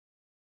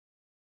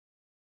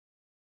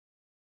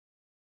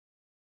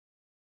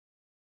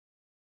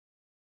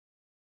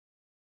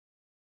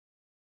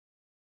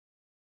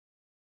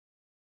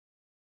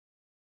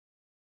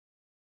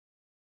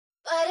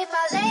But if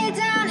I lay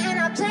down and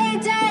I play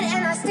dead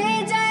and I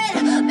stay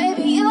dead,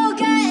 maybe you'll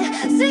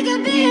get sick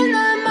of being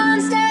the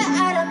monster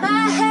out of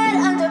my head,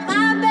 under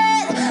my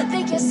bed.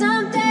 Think you're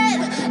something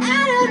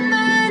out of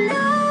my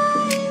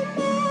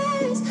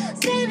nightmares,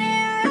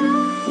 standing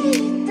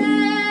right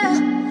there.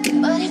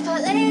 But if I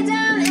lay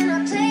down and I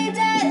play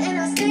dead and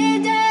I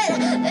stay dead,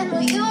 then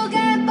will you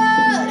get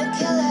bored of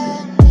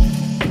killing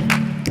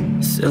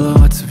me?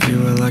 Silhouettes of you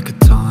are like a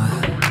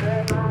taunt.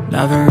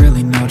 Never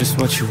really know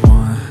just what you want.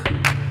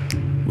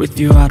 With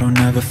you I don't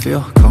ever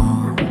feel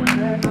calm.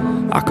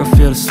 I can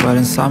feel the sweat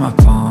inside my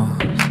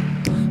palms.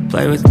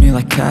 Play with me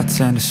like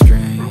cats and a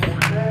string.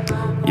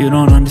 You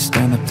don't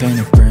understand the pain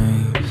it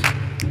brings.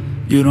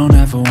 You don't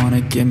ever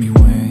wanna give me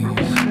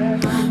wings.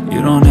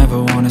 You don't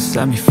ever wanna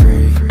set me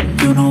free.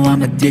 You know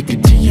I'm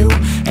addicted to you,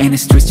 and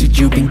it's twisted,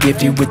 you've been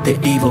gifted with the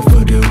evil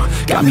voodoo.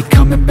 Got me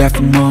coming back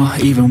for more,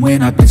 even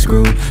when I've been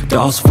screwed.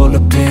 Dolls full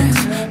of pins,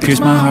 pierce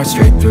my heart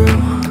straight through.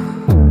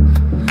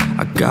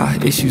 I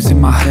got issues in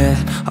my head,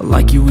 I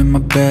like you in my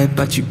bed,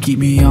 but you keep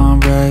me on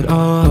red.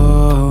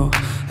 Oh,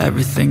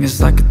 everything is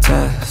like a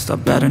test, I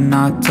better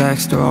not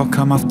text or I'll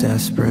come off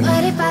desperate.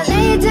 But if I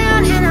lay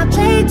down and I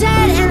play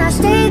dead and I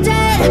stay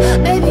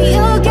dead, maybe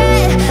you'll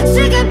get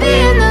sick of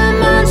being the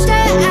monster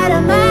out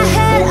of my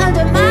head,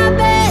 under my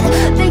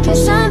bed. Think you're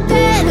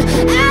something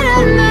out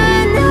of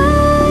my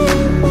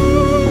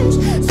nightmares,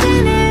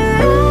 standing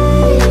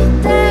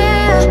right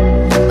there.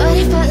 But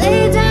if I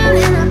lay down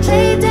and I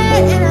play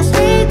dead and I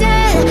stay dead,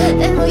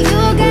 then will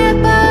you get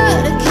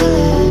bored of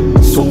killing me?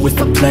 So if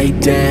I play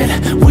dead,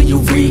 will you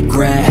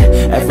regret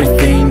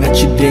everything that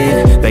you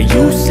did, that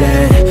you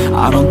said?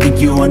 I don't think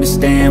you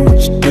understand what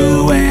you're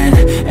doing,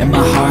 and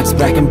my heart's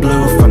black and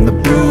blue from the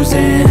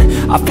bruising.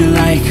 I feel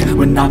like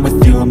when I'm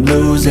with you I'm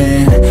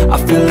losing. I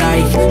feel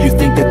like you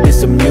think that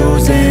this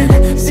amusing,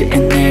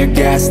 sitting there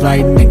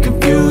gaslighting and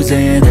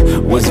confusing.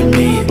 Was it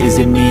me? Is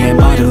it me? Am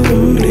I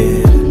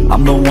deluded?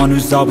 I'm the one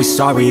who's always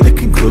sorry, the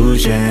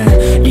conclusion,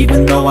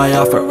 even though I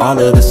offer all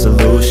of the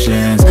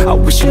solutions. I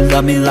wish you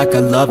loved me like I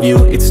love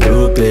you, it's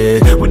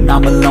stupid. When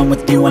I'm alone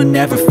with you I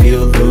never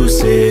feel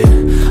lucid.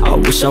 I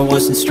wish I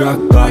wasn't struck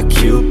by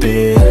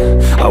Cupid.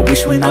 I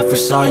wish when I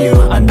first saw you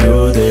I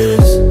knew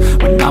this.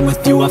 When I'm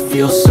with you I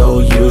feel so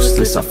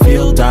useless, I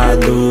feel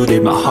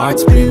diluted, my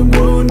heart's been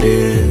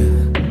wounded.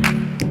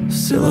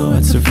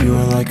 Silhouettes of you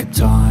are like a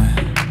taunt.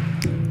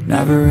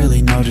 Never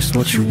really know just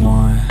what you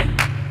want.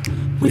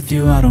 With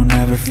you I don't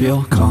ever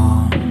feel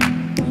calm.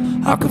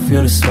 I can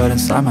feel the sweat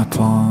inside my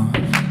palms.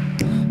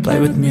 Play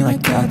with me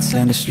like cats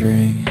and a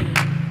string.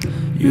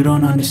 You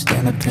don't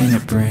understand the pain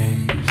it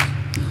brings.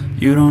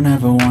 You don't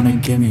ever wanna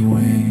give me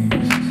wings.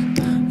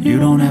 You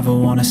don't ever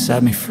wanna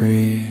set me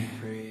free.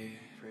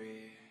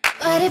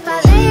 But if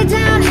I lay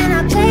down and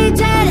I play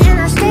dead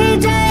and I stay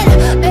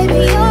dead, maybe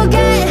you'll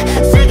get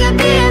sick of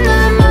being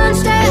the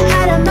monster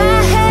out of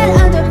my head,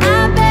 under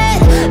my bed.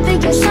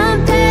 Think you're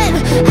something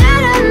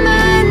out of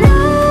my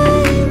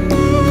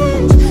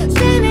nightmares,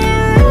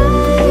 standing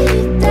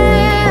right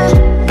there.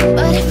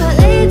 But if I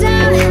lay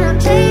down and I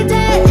play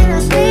dead and I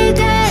stay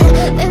dead,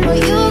 then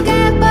will you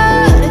get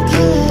bored of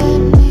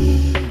killing me?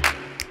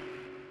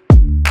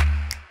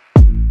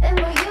 Then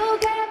will you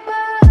get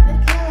bored of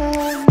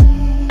killing me?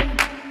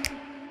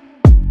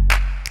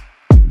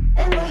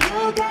 And will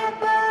you get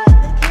bored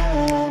of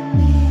killing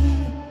me?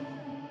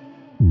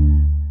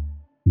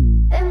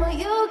 And will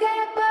you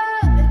get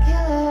bored of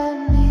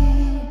killing me?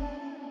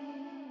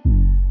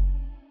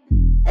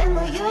 And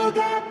will you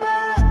get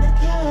bored of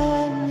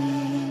killing me?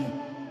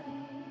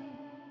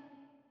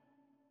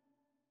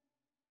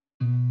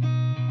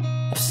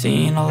 I've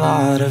seen a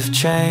lot of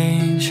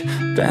change,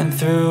 been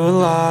through a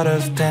lot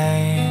of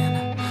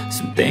pain.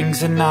 Some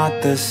things are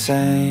not the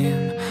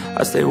same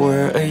as they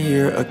were a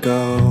year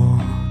ago,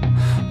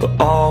 but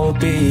all will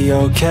be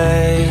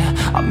okay.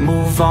 I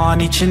move on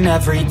each and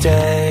every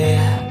day.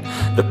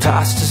 The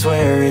past is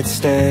where it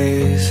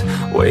stays,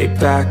 way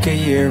back a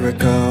year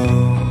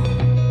ago.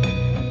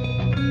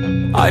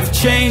 I've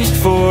changed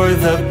for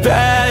the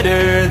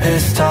better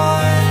this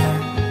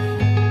time.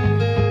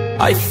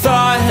 I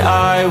thought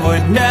I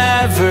would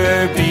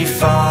never be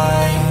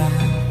fine.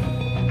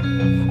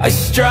 I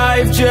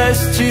strive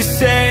just to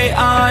say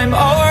I'm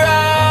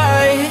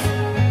alright,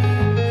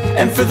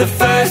 and for the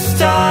first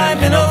time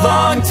in a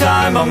long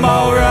time I'm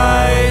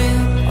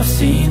alright. I've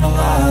seen a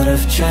lot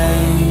of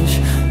change,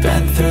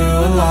 been through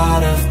a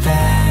lot of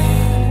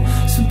pain.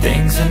 Some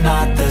things are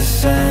not the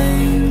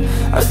same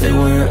as they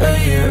were a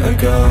year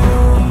ago,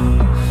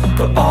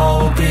 but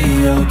all will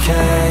be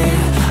okay.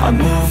 I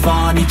move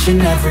on each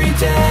and every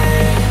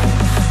day.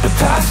 The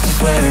past is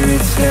where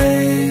it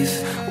stays,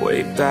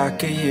 way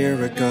back a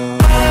year ago.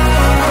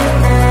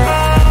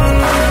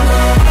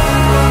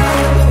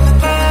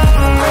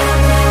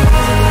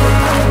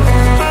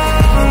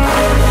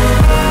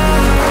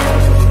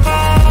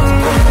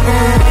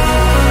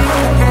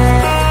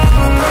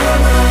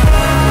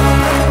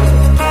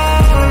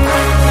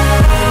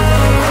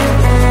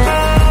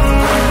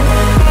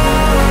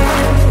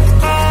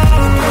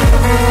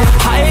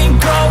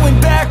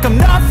 I'm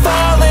not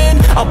falling,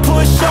 I'll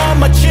push on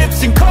my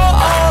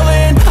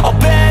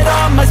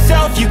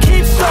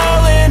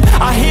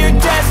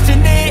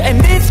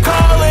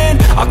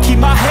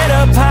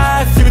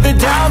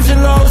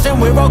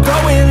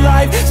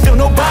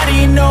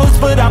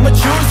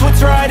choose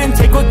what's right and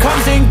take what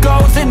comes and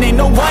goes, and ain't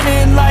no one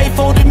in life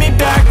holding me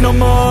back no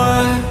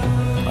more.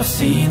 I've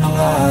seen a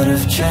lot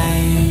of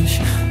change,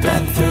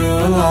 been through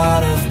a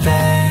lot of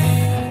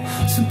pain.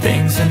 Some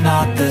things are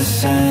not the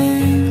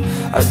same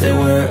as they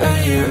were a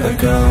year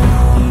ago,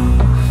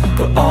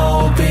 but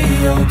all will be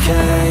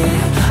okay.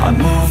 I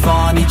move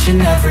on each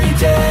and every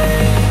day.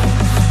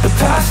 The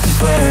past is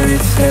where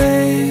it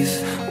stays,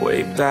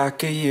 way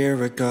back a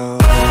year ago.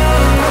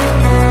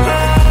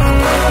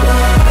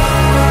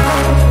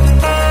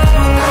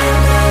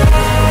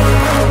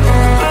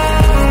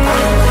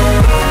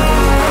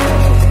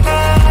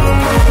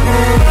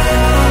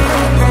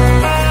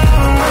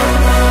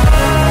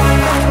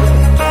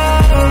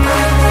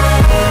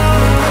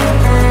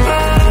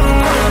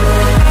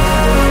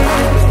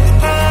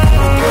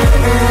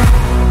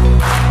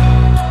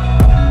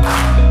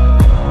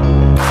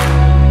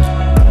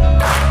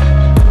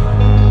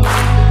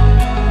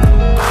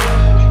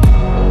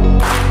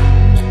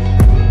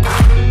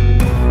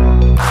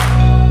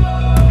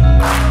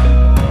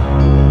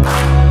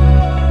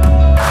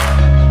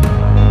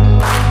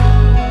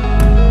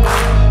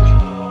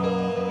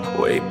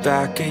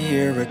 Back a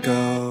year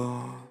ago.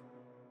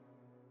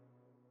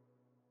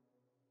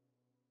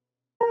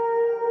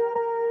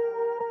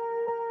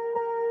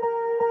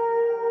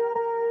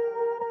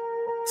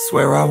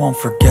 Swear I won't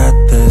forget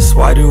this,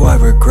 why do I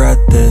regret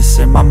this?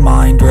 In my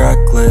mind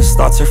reckless,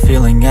 thoughts are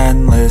feeling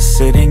endless.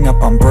 Sitting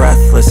up I'm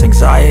breathless,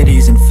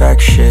 anxiety's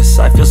infectious.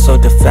 I feel so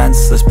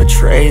defenseless,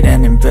 betrayed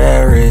and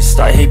embarrassed.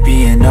 I hate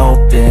being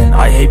open,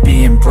 I hate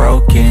being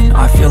broken.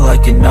 I feel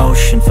like an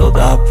ocean filled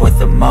up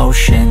with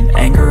emotion.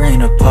 Anger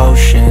ain't a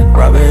potion,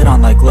 rub it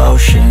on like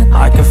lotion.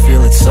 I can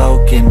feel it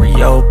soaking,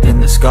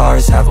 reopen, the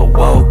scars have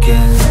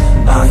awoken.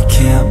 I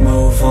can't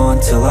move on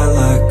till I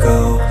let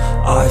go.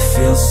 I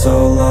feel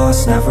so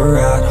lost, never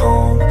at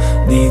home.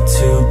 Need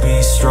to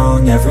be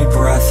strong, every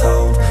breath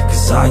hold.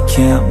 Cause I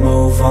can't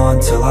move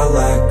on till I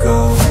let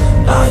go.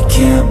 I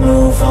can't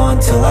move on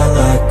till I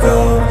let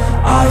go.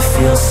 I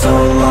feel so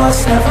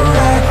lost, never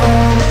at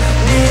home.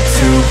 Need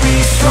to be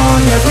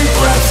strong, every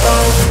breath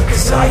hold.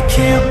 Cause I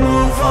can't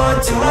move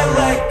on till I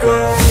let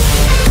go.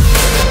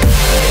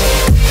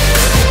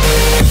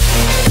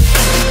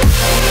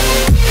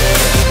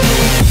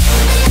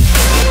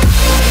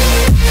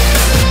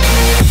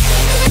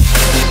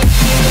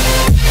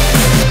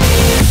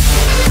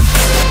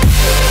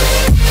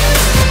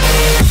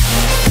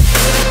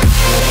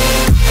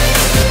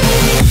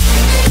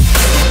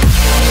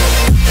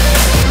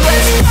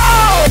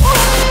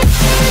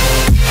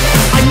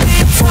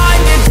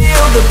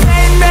 The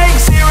pain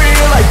makes it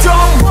real, I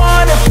don't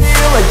wanna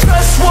feel, I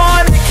just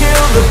wanna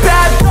kill the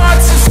bad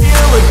thoughts and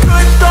steal a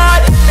good thought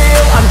and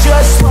feel. I'm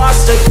just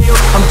lost, I feel,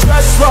 I'm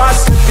just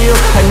lost, I feel.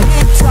 I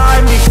need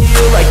time to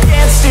heal, I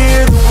can't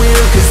steer the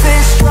wheel. Cause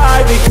this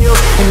drive it kills,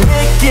 and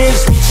it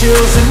gives me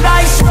chills. A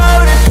nice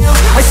road it feels,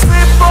 I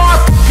slip off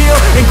the peel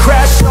and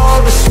crash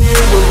all the steel.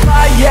 Will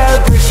I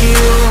ever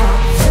heal?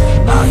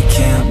 I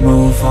can't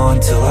move on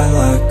till I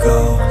let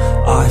go.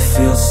 I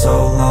feel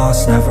so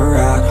lost, never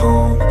at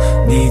home.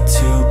 Need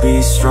to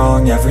be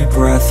strong, every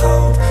breath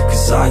hold.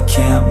 Cause I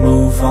can't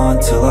move on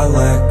till I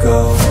let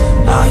go.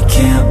 I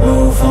can't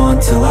move on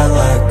till I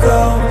let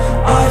go.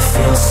 I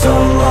feel so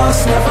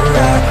lost, never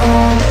at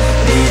home.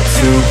 Need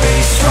to be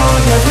strong,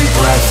 every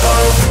breath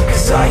hold.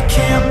 Cause I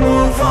can't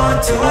move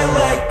on till I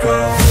let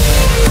go.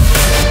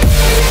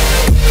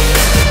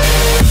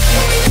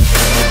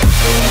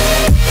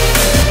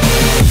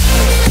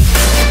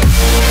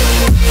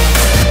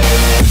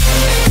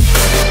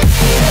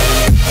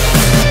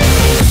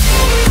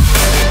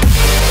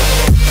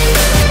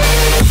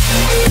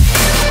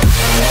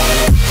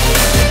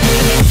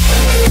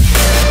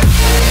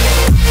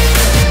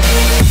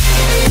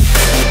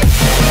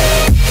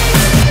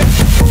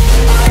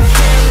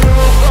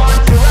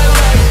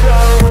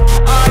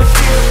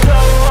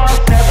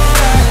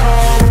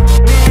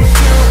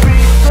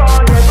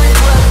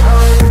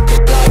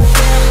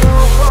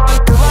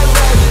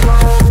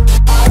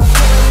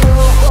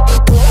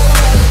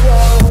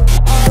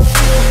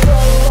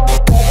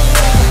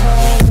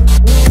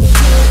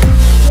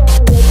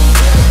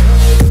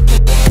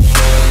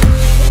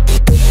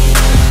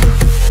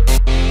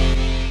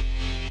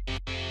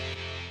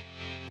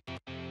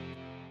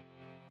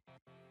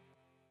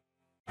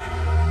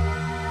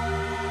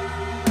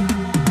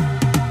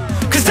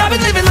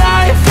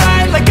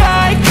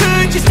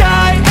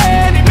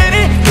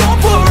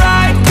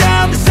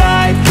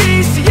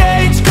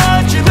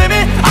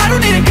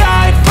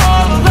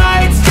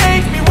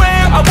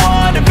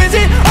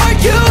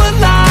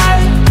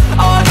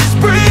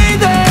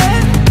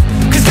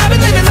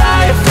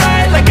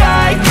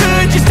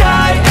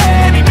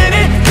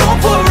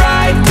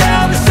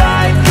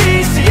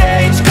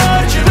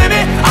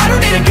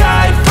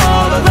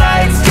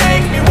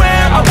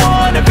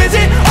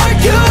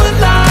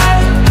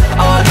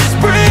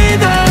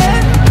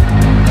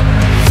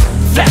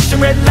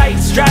 red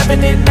lights,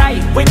 driving at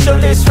night,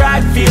 windowless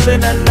ride,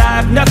 feeling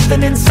alive.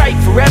 Nothing in sight,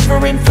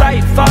 forever in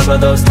flight. Follow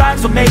those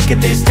lines, we'll make it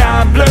this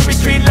time. Blurry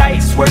street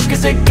lights, work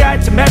as a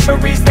guide to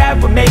memories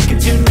that we're making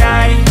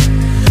tonight.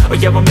 Oh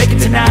yeah, we'll make it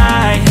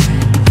tonight.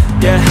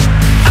 Yeah.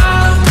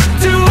 I'll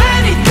do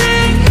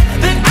anything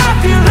that I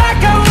feel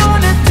like I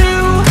wanna do.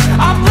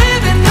 I'm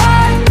living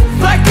life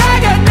like I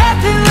got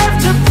nothing left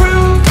to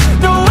prove.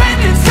 No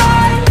end in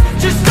sight,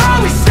 just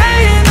always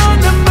staying on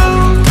the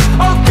move.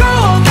 I'll go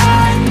all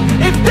night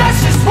if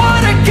that's just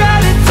what I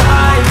gotta do.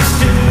 Life's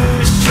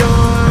too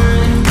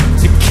short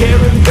to care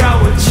about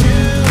what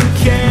you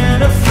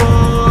can't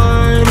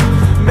afford.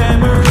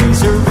 Memories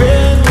are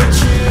in what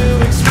you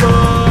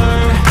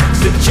explore,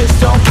 so just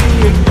don't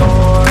be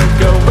ignored.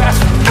 Go ask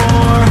for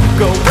more,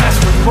 go ask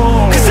for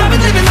more. 'Cause I've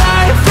been living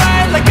life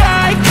right like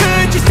I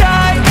could just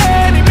die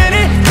any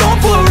minute. Going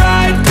for a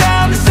ride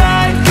down the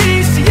side,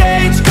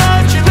 PCH,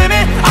 country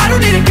limit. I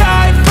don't need a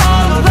guide,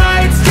 follow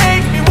lights,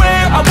 take me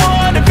where I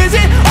wanna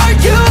visit. Are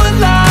you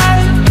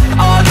alive?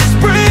 I'll just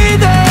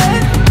breathe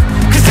in.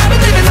 'Cause I've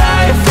been living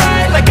life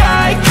right like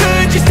I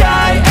could just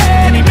die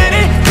any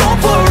minute. Going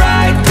for a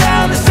ride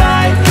down the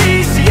side,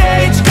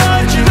 PCH,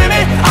 country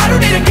limit. I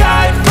don't need a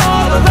guide,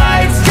 follow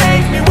lights,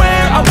 take me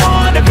where I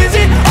wanna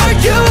visit. Are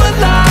you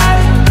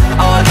alive?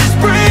 I'll just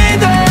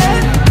breathe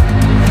in.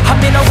 I'm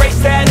in a race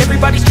that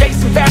everybody's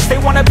chasing fast. They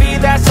wanna be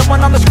that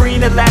someone on the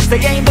screen at last. They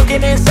ain't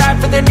looking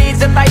inside for their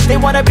needs in life. They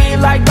wanna be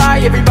liked by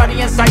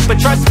everybody in sight. But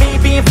trust me,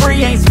 being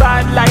free ain't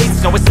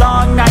spotlights. No, it's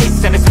long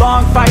nights and it's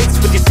long fights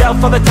with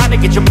yourself all the time to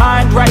get your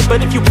mind right.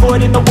 But if you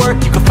put in the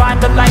work, you can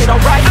find the light,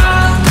 alright?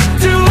 I'll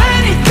do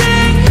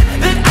anything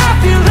that I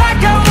feel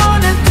like I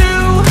wanna do.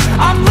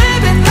 I'm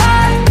living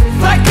life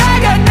like I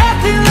got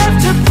nothing left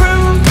to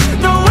prove.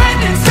 No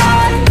end in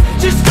sight,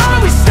 just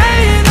always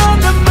staying on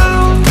the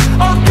move.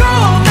 I'll go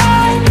all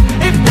night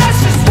if that's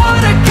just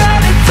what I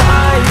gotta do.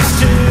 Life's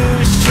too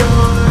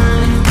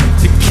short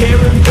to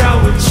care about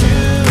what you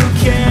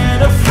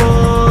can't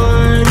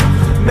afford.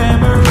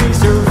 Memories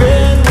are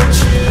in what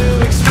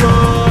you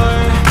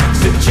explore,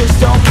 so just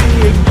don't be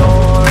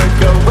ignored.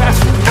 Go ask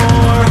for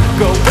more,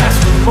 go ask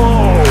for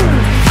more.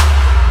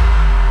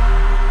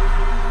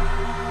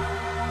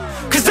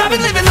 'Cause I've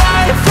been living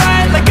life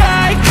right like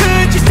I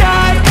could just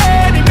die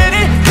any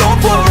minute. Going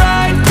for a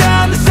ride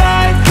down the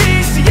side,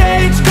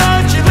 PCH,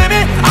 country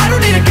limit. I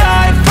don't need a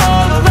guide,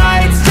 follow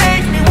lights,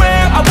 take me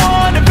where I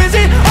wanna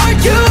visit. Are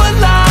you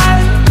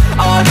alive?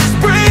 I'll just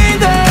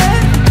breathe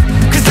in.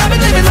 'Cause I've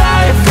been living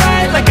life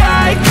right like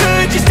I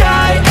could just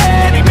die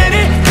any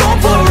minute. Going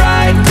for a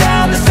ride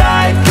down the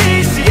side,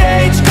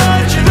 PCH,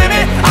 country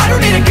limit. I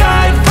don't need a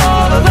guide,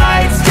 follow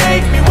lights,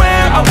 take me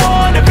where I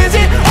wanna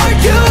visit. Are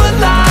you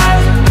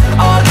alive?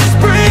 I'll just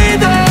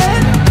breathe in.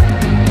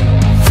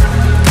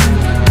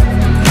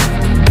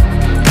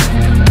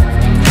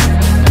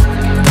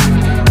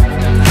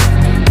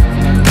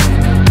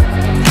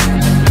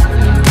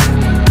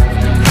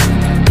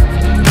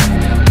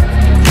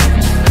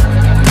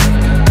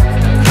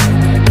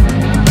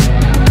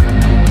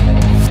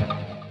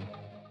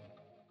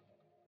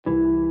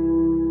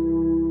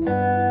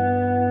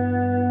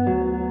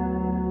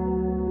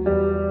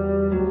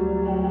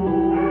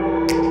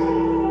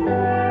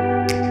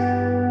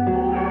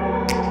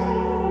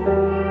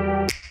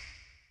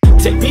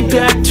 Take me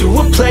back to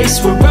a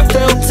place where I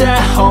felt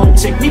at home.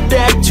 Take me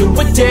back to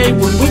a day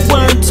when we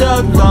weren't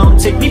alone.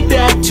 Take me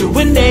back to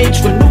an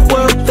age when the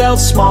world felt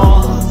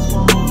small.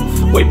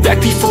 Way back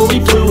before we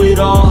blew it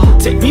all.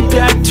 Take me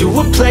back to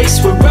a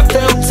place where I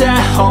felt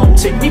at home.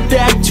 Take me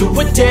back to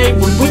a day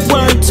when we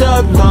weren't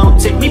alone.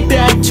 Take me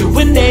back to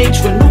an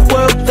age when the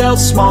world felt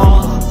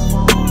small.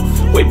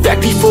 Way back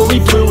before we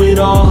blew it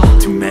all.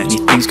 Too many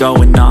things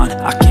going on,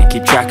 I can't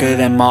keep track of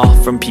them all.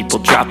 From people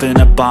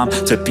dropping a bomb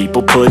to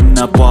people putting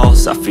up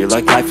walls. I feel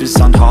like life is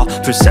on hold,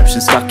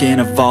 perception stuck in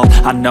a vault.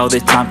 I know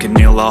that time can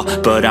heal all,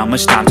 but how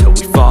much time till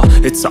we fall?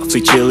 It's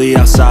awfully chilly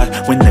outside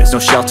when there's no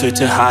shelter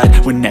to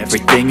hide. When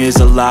everything is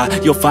a lie,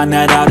 you'll find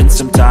that out in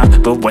some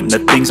time. But when the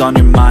things on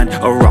your mind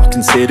are all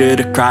considered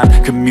a crime,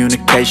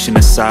 communication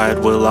aside,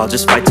 we'll all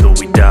just fight till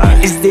we die.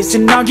 Is this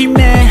an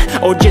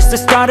argument or just the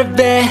start of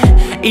it?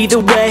 Either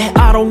way,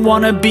 I don't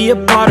wanna be a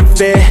part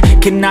of it.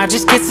 Can I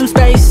just get some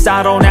space?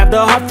 I don't have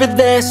the heart for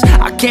this.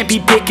 I can't be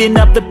picking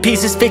up the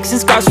pieces, fixing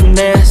scars from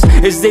this.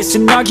 Is this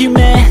an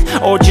argument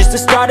or just the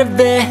start of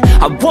it?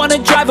 I wanna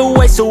drive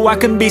away so I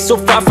can be so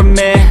far from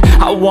it.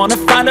 I wanna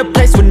find a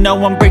place where no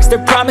one breaks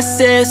their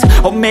promises.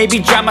 Or maybe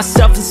drown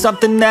myself in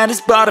something that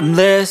is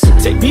bottomless.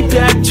 Take me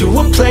back to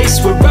a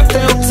place where I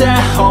felt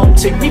at home.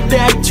 Take me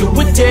back to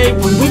a day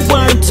when we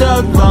weren't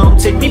alone.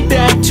 Take me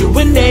back to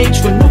an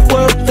age when the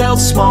world felt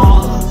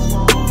small.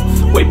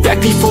 Way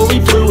back before we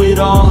blew it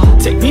all.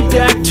 Take me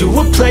back to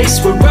a place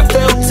where I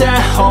felt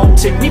at home.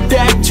 Take me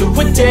back to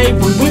a day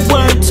when we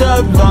weren't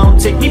alone.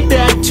 Take me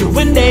back to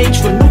an age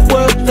when the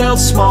world felt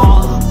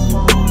small.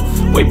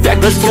 Way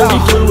back before we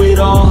blew it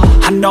all.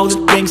 I know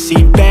that things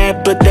seem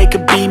bad, but they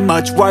could be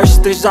much worse.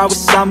 There's always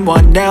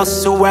someone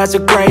else who has a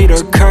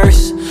greater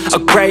curse, a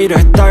greater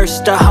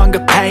thirst, a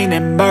hunger, pain,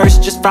 and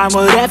mercy. Just find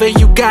whatever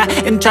you got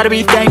and try to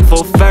be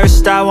thankful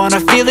first. I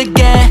wanna feel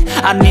again,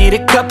 I need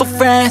a couple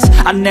friends.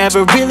 I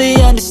never really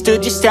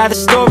understood just how the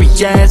story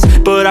ends,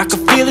 but I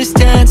can feel it's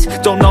tense,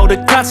 don't know the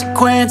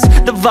consequence.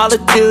 The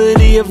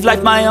volatility of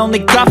life, my only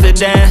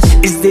confidence.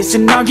 Is this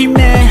an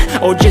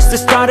argument, or just the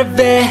start of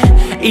it?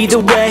 Either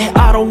way,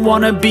 I don't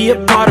wanna be a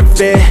part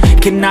of it.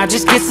 Can I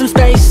just get some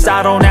space?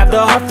 I don't have the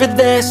heart for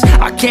this.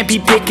 I can't be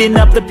picking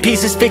up the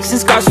pieces, fixing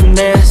scars from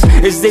this.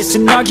 Is this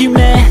an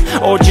argument,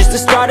 or just the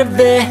start of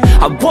it?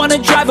 I wanna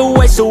drive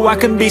away so I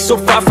can be so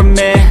far from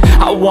it.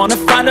 I wanna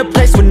find a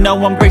place where no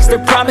one breaks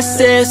their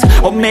promises,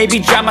 or maybe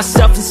drown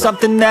myself in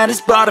something that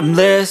is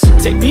bottomless.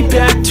 Take me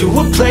back to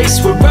a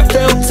place where I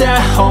felt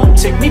at home.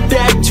 Take me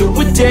back to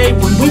a day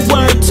when we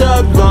weren't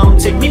alone.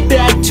 Take me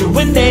back to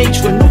an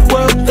age when the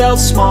world felt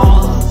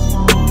small,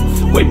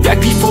 way back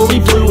before we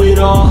blew it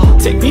all.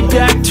 Take me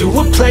back to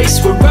a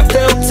place where I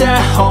felt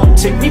at home.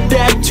 Take me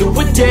back to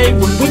a day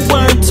when we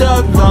weren't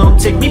alone.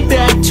 Take me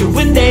back to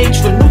an age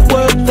when the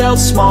world felt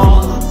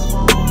small,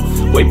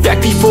 way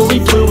back before we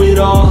blew it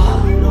all.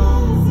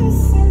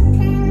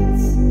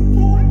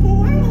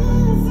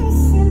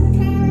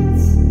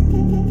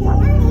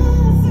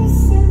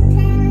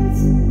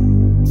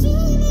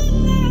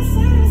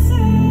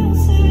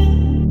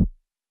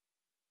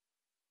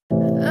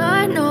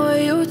 I know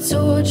you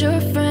told your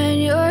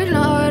friend you're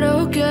not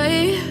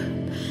okay,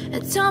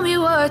 and tell me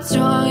what's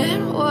wrong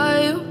and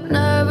why you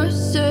never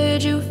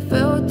said you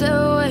felt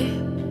that way.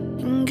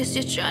 And guess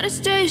you're trying to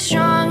stay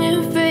strong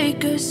and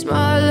fake a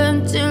smile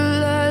until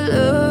I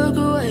look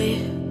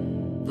away.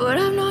 But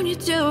I've known you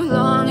too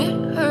long,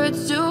 it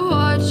hurts to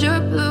watch your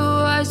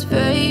blue eyes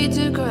fade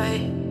to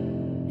gray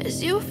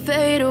as you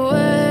fade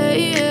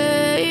away,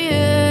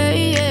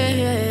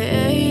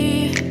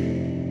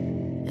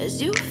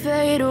 as you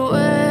fade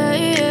away.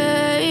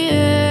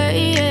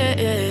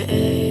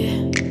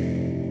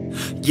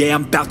 Yeah,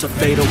 I'm about to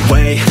fade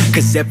away,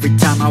 cause every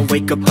time I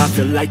wake up I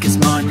feel like it's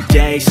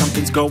Monday.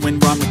 Something's going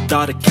wrong with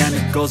all the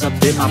chemicals up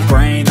in my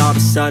brain. All of a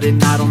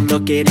sudden I don't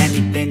look at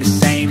anything the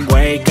same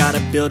way.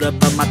 Gotta build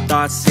up of my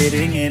thoughts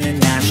sitting in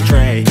an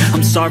ashtray.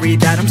 I'm sorry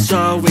that I'm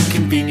so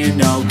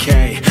inconvenient,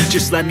 okay?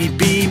 Just let me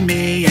be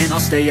me and I'll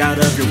stay out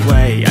of your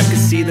way. I can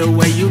see the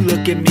way you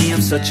look at me,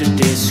 I'm such a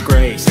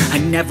disgrace. I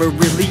never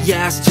really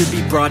asked to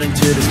be brought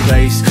into this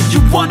place. You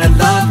wanna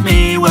love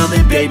me? Well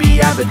then baby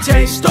I have a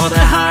taste. All the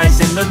highs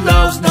and the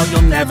lows, no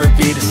you'll never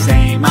be the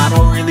same. I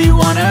don't really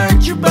wanna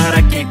hurt you but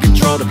I can't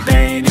control the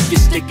pain. If you're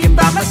sticking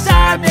by my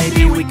side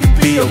maybe we could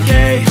be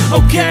okay.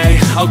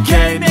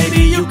 Okay,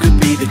 maybe you could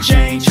be the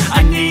change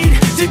I need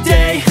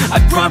today. I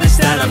promise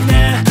that I've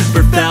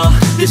never felt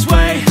this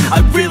way. I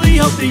really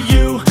hope that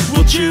you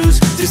will choose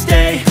to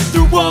stay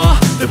through all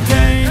the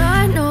pain.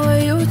 I know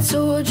you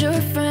told your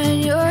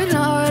friend you're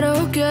not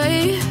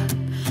okay,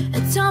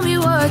 and tell me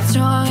what's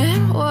wrong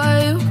and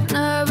why you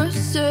never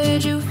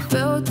said you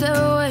felt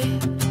that way.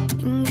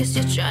 And guess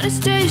you're trying to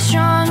stay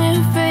strong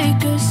and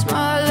fake a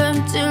smile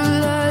until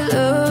I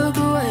look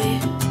away.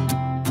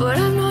 But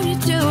I've known you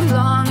too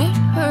long, it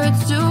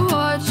hurts to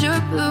watch your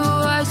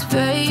blue eyes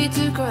fade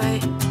to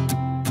gray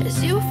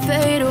as you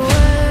fade away,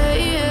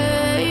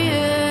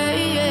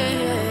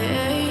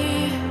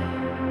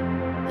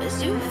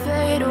 as you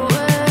fade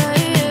away,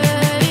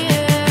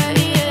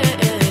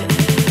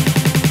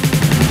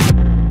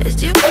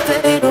 as you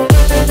fade away.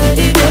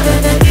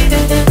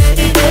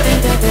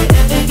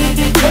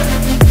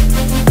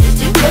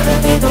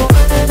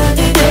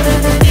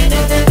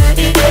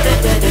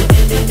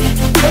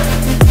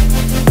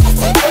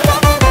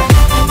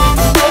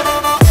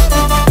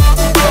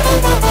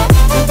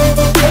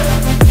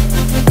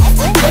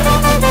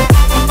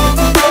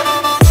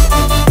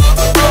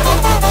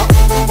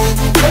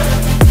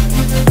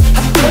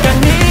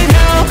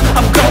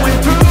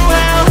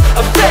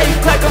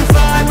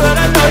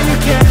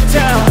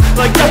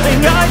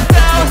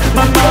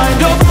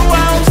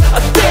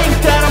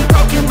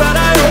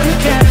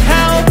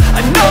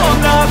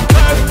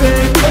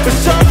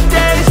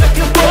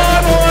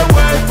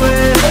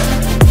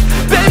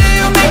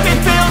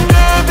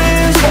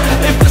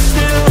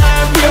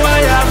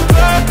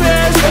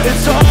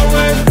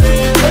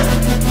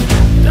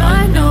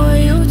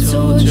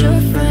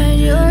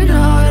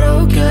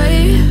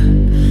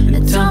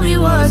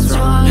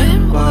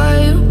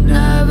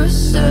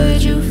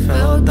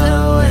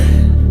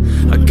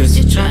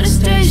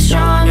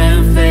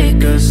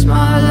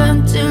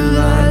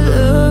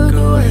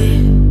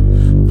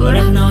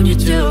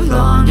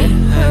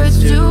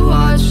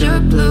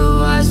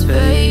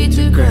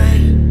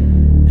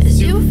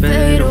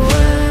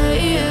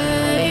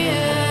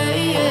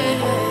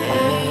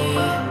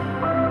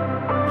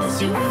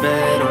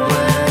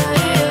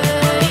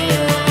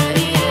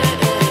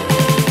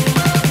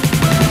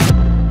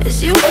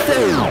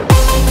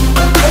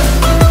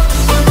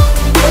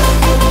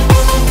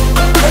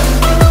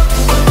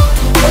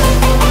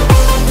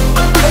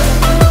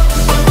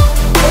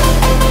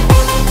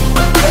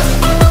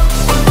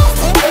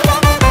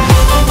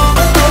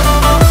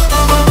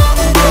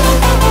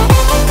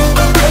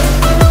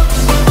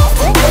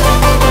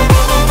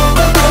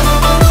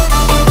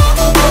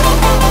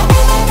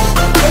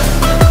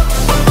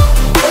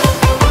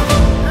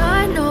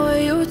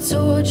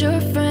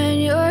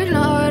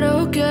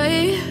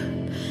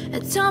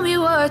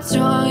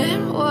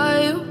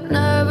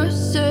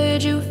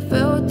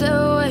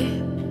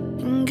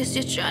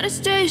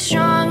 stay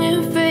strong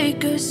and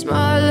fake a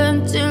smile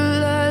until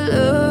I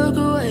look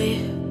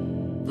away.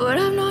 But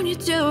I've known you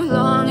too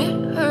long,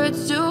 it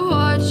hurts to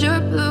watch your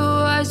blue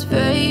eyes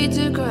fade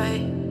to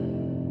gray.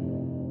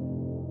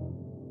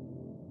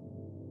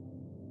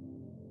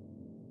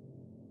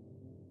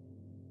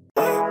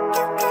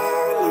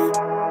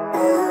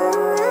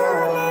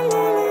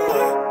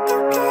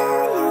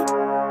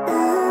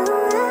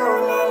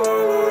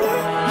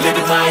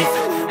 Living life,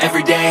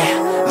 every day,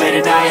 late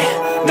at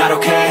night, not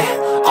okay.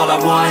 All I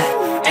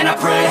want, and I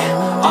pray,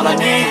 all I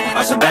need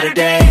are some better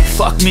days.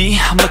 Fuck me,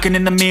 I'm looking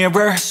in the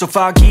mirror, so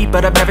foggy,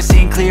 but I've never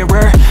seen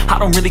clearer. I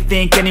don't really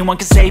think anyone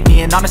can save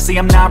me, and honestly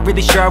I'm not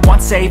really sure I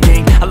want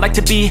saving. I like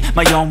to be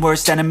my own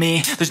worst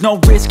enemy. There's no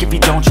risk if you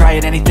don't try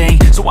at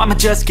anything, so I'ma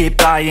just keep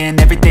buying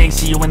everything.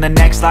 See you in the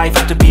next life,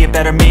 have to be a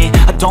better me.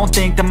 I don't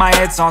think that my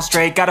head's on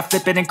straight, gotta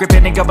flip it and grip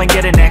it and go and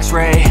get an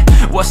x-ray.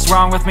 What's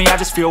wrong with me? I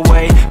just feel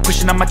weight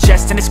pushing on my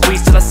chest and it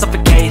squeezes till I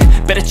suffocate.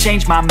 Better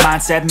change my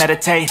mindset,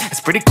 meditate.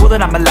 It's pretty cool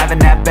that I'm alive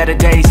and have better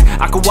days.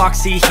 I could walk,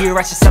 see, hear,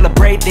 I should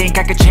celebrate. Think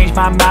I could change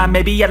my mind,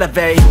 maybe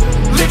elevate.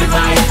 Living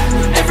life,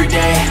 every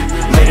day,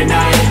 late at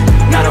night,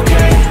 not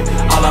okay.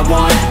 All I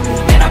want,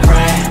 and I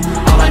pray,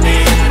 all I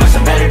need are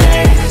some better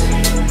days.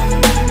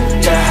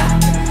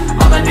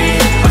 Yeah, all I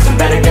need are some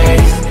better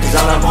days. Cause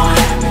all I want,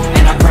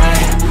 and I pray,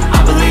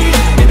 I believe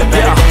in the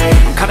better days.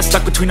 I'm kinda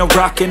stuck between a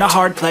rock and a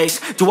hard place.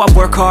 Do I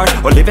work hard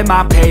or live at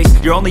my pace?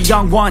 You're only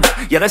young once,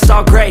 yeah that's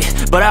all great,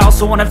 but I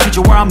also want a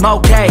future where I'm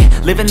okay.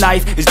 Living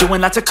life is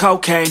doing lots of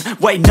cocaine.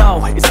 Wait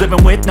no, it's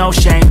living with no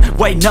shame.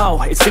 Wait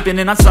no, it's sleeping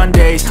in on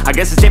Sundays. I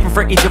guess it's different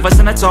for each of us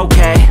and that's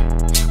okay.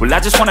 Well I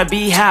just wanna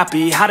be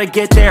happy, how to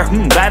get there?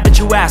 Glad that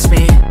you asked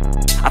me.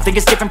 I think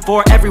it's different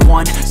for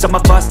everyone. Some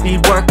of us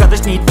need work,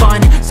 others need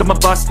fun. Some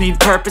of us need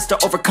purpose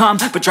to overcome.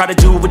 But try to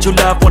do what you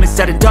love when it's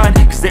said and done,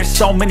 cause there's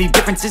so many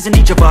differences in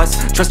each of us.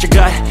 Trust your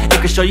gut, it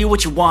can show you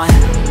what you want.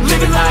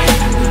 Living life,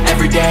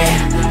 every day,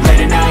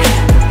 late at night,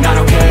 not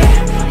okay.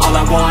 All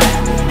I want,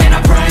 and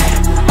I pray,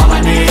 all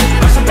I need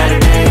are some better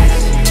days.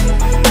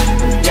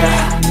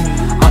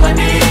 Yeah, all I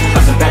need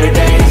are some better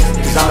days.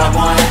 Cause all I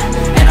want,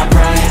 and I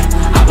pray,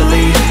 I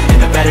believe in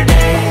the better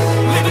days.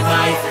 Living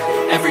life,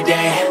 every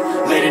day,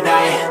 late at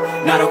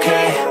night, not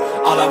okay.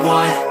 All I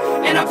want,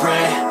 and I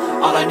pray,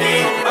 all I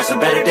need are some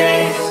better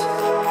days.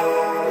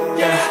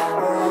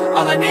 Yeah,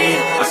 all I need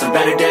are some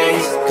better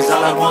days. Cause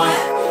all I want,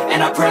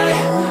 and I pray,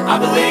 I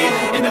believe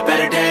in the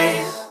better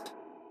days.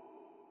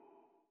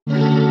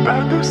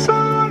 Pas de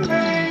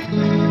soleil,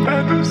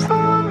 pas de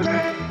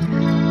soleil,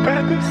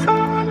 pas de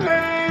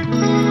soleil,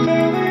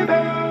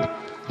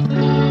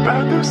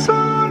 pas de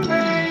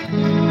soleil,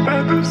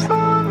 pas de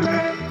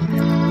soleil,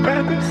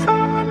 pas de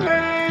soleil.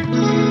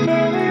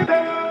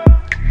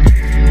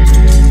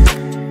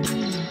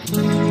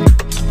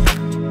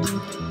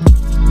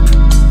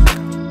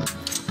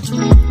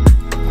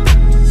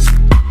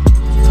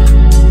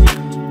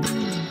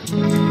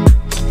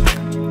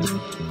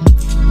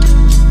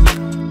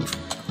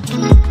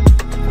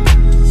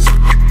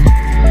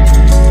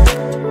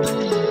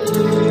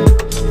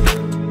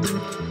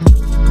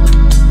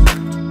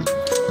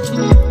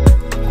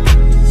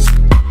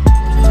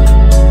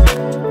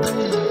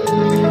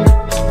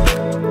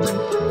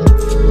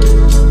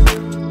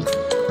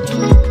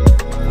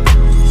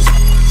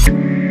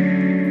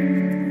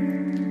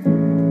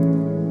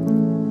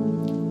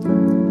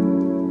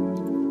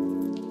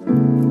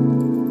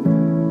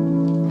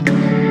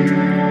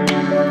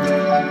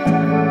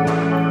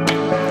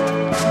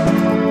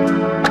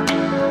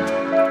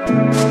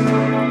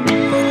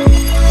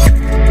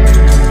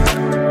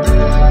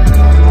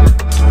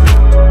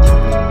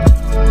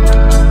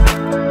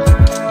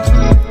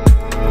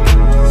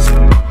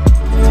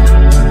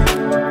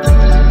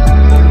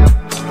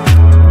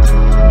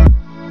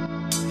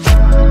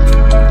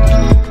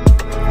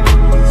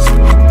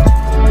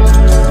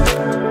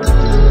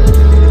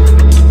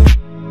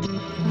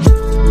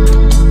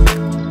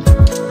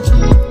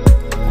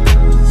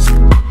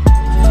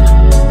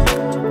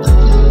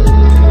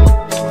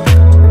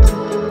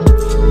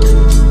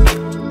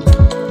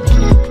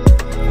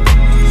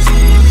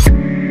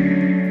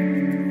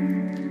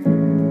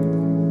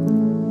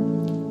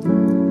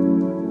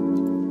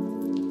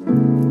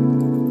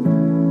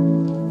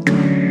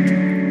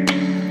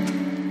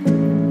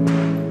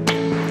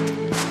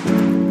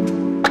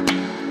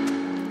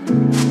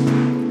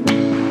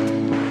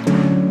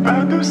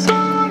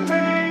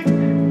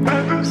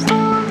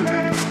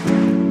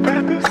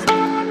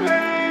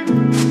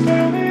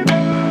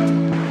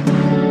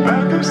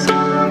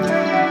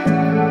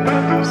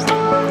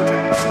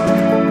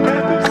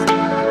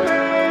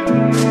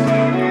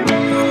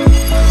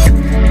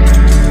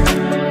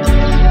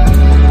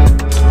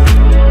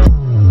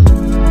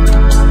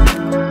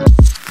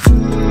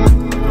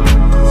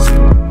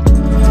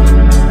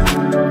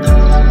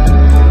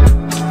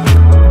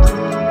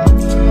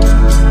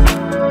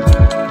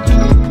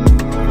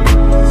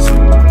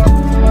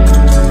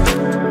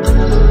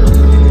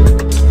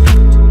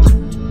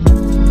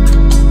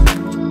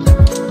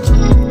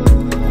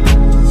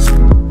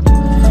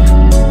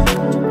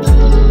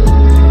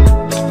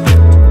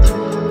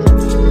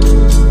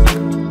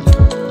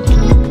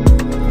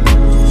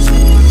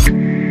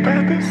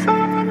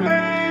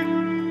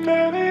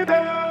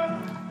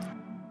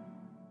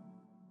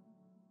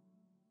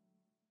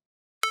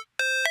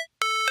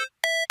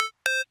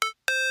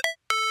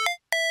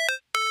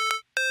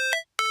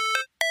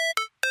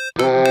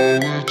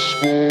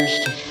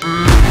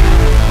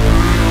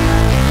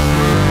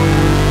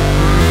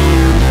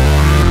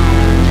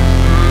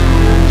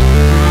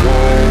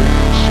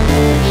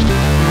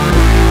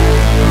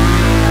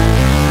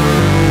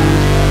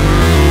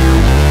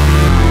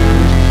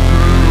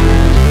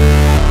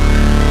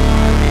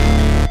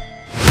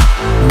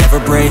 Never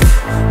break,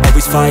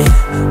 always fight,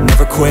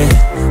 never quit,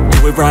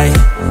 do it right,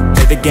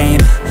 play the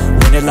game,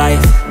 win it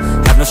life,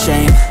 have no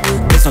shame,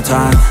 there's no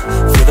time,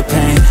 feel the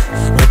pain,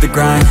 live the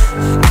grind,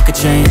 I could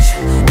change,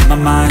 in my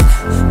mind,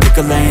 pick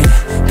a lane,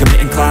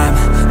 commit and climb,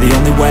 the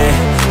only way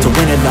to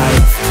win it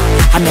life,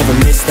 I never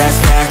miss, that's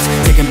fact,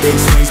 taking big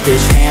swings,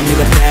 bitch, hand me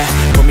the bat,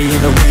 put me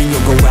in the ring,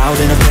 you'll go out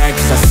in a bag,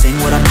 cause I sing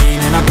what I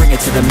mean and I bring it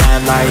to the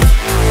mad light,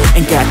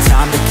 ain't got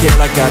time to kill,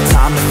 I got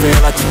time to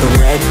feel, I took the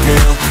red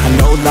pill, I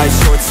know life's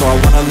short so I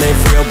wanna live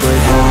real, but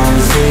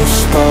how's it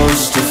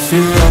supposed to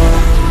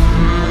feel?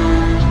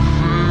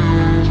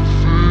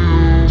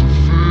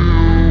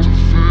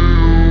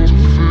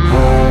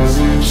 How's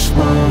it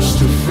supposed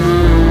to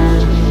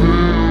feel?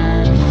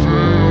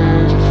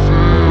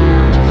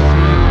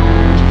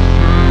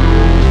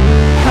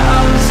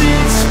 How's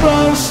it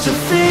supposed to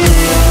feel?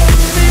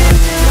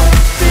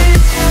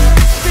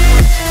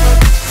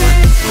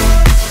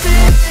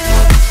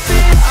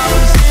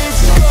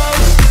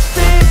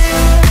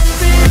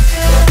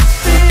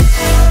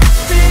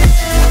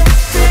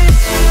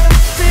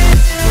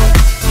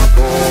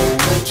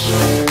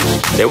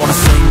 They wanna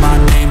say my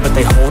name, but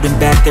they holding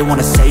back. They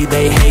wanna say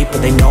they hate,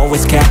 but they know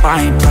it's cap.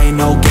 I ain't play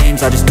no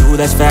games, I just do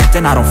that's fact.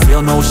 And I don't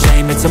feel no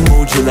shame, it's a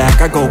mood you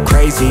lack. I go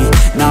crazy,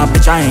 nah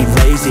bitch I ain't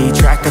lazy.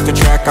 Track after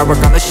track, I work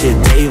on this shit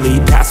daily.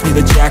 Pass me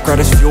the jack, right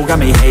as fuel, got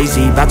me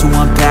hazy. About to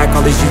unpack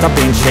all these things I've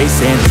been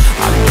chasing.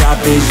 I've got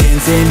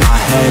visions in my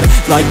head,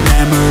 like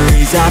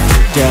memories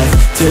after death.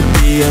 To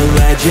be a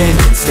legend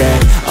instead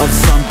of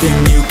something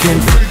you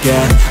can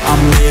forget.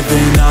 I'm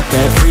living up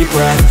every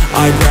breath,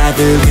 I'd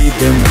rather lead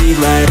than be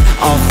led.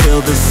 I'll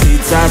fill the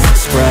seeds as I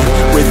spread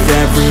with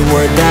every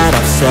word that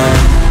I've said.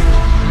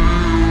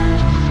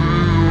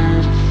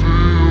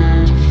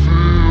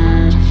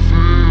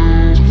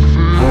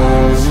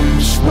 How's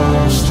it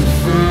supposed to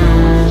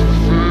feel?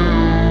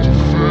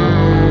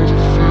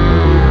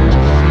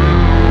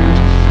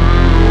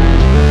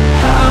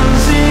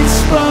 How's it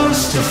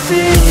supposed to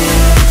feel?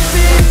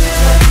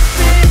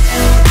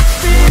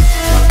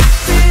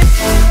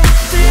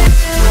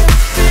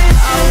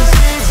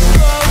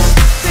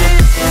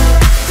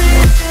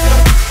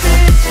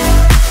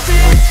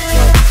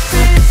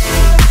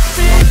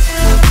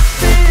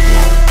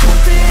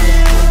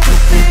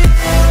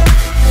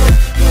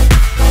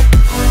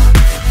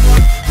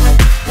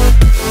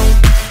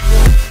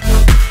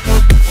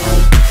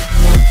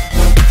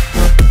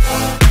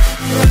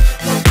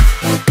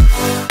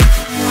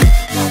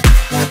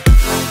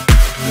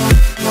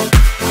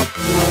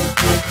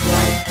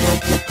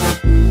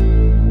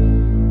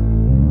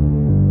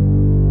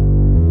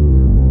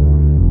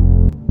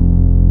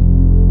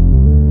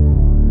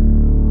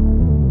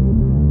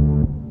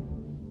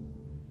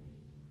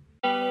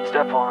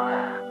 Step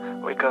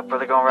 1, wake up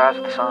early, gonna rise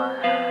with the sun.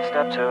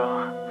 Step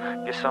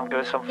 2, get some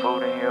good, some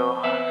food in you.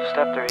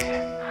 Step 3,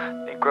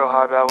 think real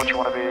hard about what you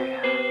wanna be.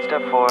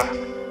 Step 4,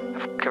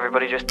 fuck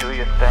everybody, just do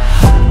your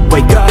thing.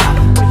 Wake up,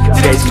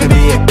 today's gonna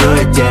be a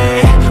good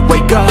day.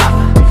 Wake up,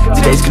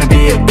 today's gonna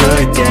be a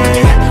good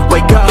day.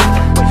 Wake up,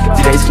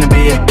 today's gonna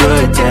be a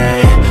good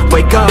day.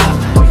 Wake up,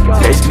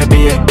 today's gonna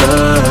be a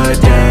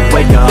good day.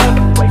 Wake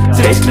up,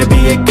 today's gonna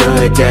be a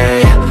good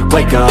day.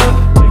 Wake up,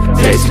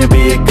 today's gonna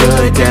be a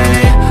good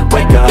day.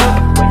 Wake up,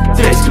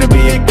 today's gonna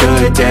be a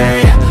good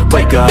day.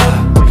 Wake up,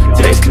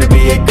 today's gonna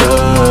be a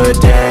good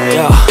day.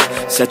 Yo,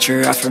 set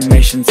your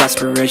affirmations,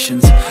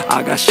 aspirations.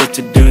 I got shit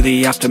to do,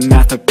 the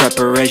aftermath of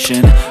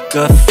preparation.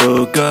 Good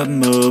food, good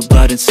mood,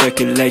 blood in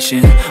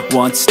circulation.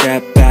 One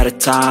step at a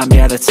time,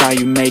 yeah that's how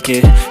you make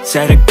it.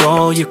 Set a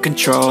goal you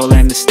control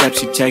and the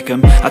steps you take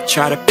them. I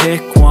try to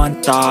pick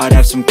one thought,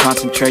 have some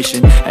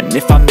concentration. And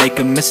if I make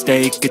a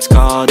mistake, it's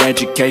called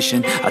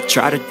education. I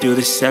try to do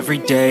this every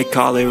day,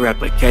 call it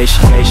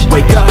replication.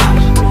 Wake up,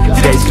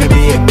 today's gonna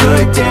be a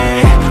good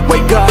day.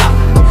 Wake up,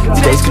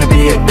 today's gonna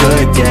be a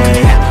good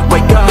day.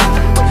 Wake up,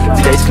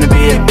 today's gonna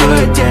be a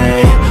good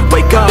day.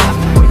 Wake up,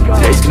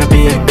 today's gonna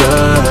be a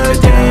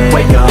good day.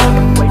 Wake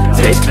up,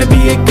 today's gonna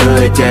be a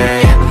good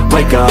day.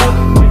 Wake up,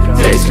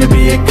 today's gonna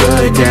be a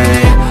good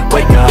day.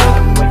 Wake up,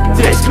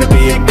 today's gonna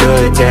be a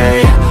good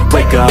day.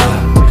 Wake up,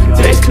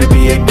 today's gonna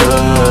be a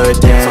good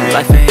day. So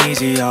life ain't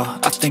easy, yo,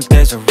 I think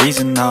there's a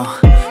reason though.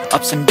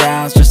 Ups and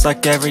downs, just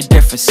like every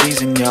different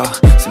season, yo.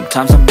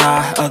 Sometimes I'm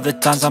high, other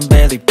times I'm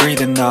barely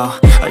breathing, though.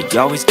 You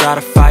always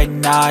gotta fight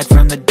and hide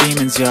from the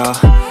demons, yo.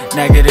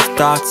 Negative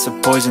thoughts are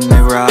poison, they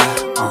rot.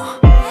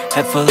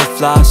 Head full of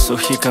flies, so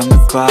here come the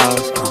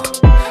clouds.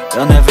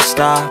 They'll never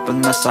stop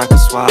unless I can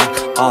swap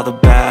all the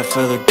bad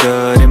for the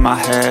good in my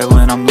head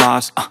when I'm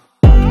lost.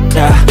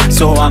 Yeah,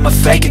 so I'ma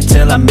fake it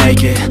till I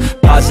make it.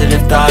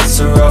 Positive thoughts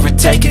are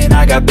overtaken,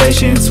 I got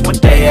patience. One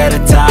day at a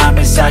time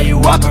is how you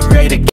operate.